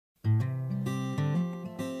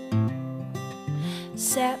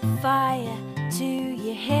Set fire to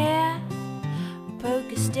your hair,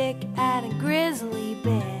 poke a stick at a grizzly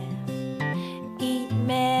bear. Eat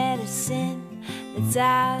medicine that's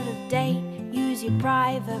out of date, use your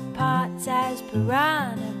private parts as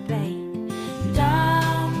piranha bait.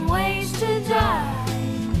 Dumb ways to die,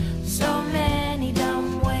 so many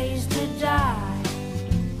dumb ways to die.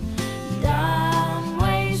 Dumb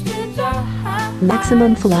ways to die.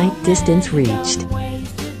 Maximum flight distance reached.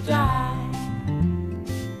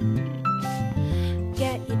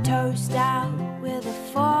 Get your toast out with a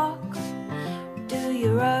fork, do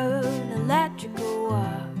your own electrical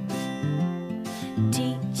work.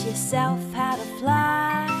 Teach yourself how to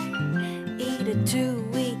fly, eat a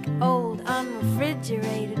 2-week-old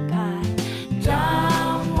unrefrigerated pie.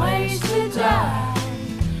 Dumb ways to die,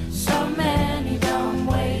 so many dumb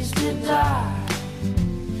ways to die.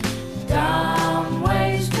 Dumb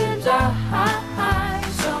ways to die,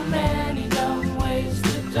 so many dumb ways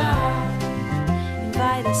to die.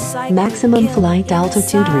 Maximum flight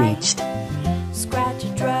altitude reached. Scratch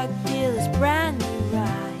a drug dealer's brand new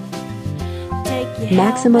ride. Take your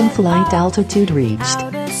Maximum helmet flight off, altitude reached.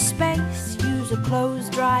 outer space. Use a clothes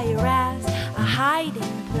dryer as a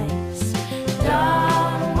hiding place.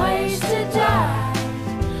 Dumb ways to die,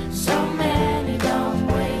 so many dumb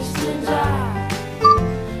ways to die.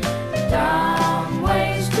 Dumb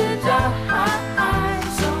ways to die,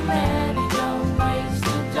 so many dumb ways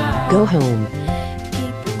to die. Go home.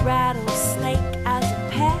 Rattlesnake as a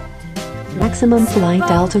pet. Maximum flight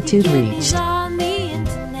altitude reached. On the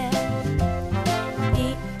internet.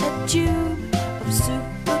 Eat a tube of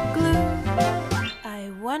super glue. I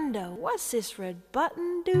wonder, what's this red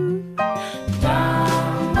button do?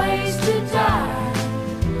 Dumb ways to die,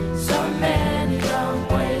 so many dumb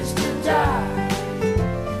ways to die.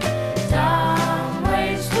 Dumb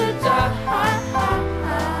ways to die,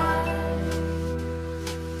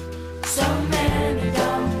 so many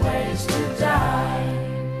dumb ways to die.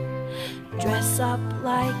 Dress up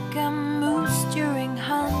like a moose during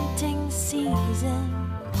hunting season.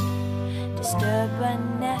 Disturb a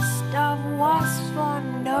nest of wasps for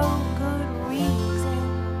no good reason.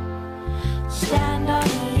 Stand on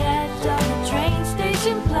the edge of a train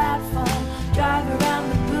station platform. Drive around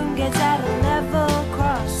the boom gates at a level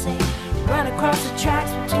crossing. Run across the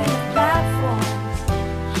tracks between the platforms.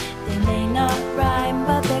 They may not rhyme,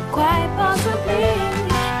 but they're quite possibly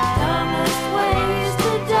dumbest ways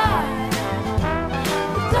to die.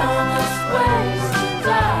 Dumbest ways to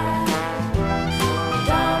die.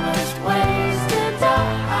 Dumbest ways to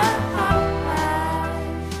die.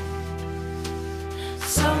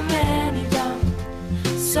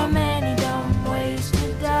 So many dumb ways to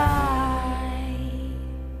die.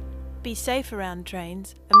 Be safe around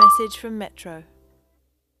trains. A message from Metro.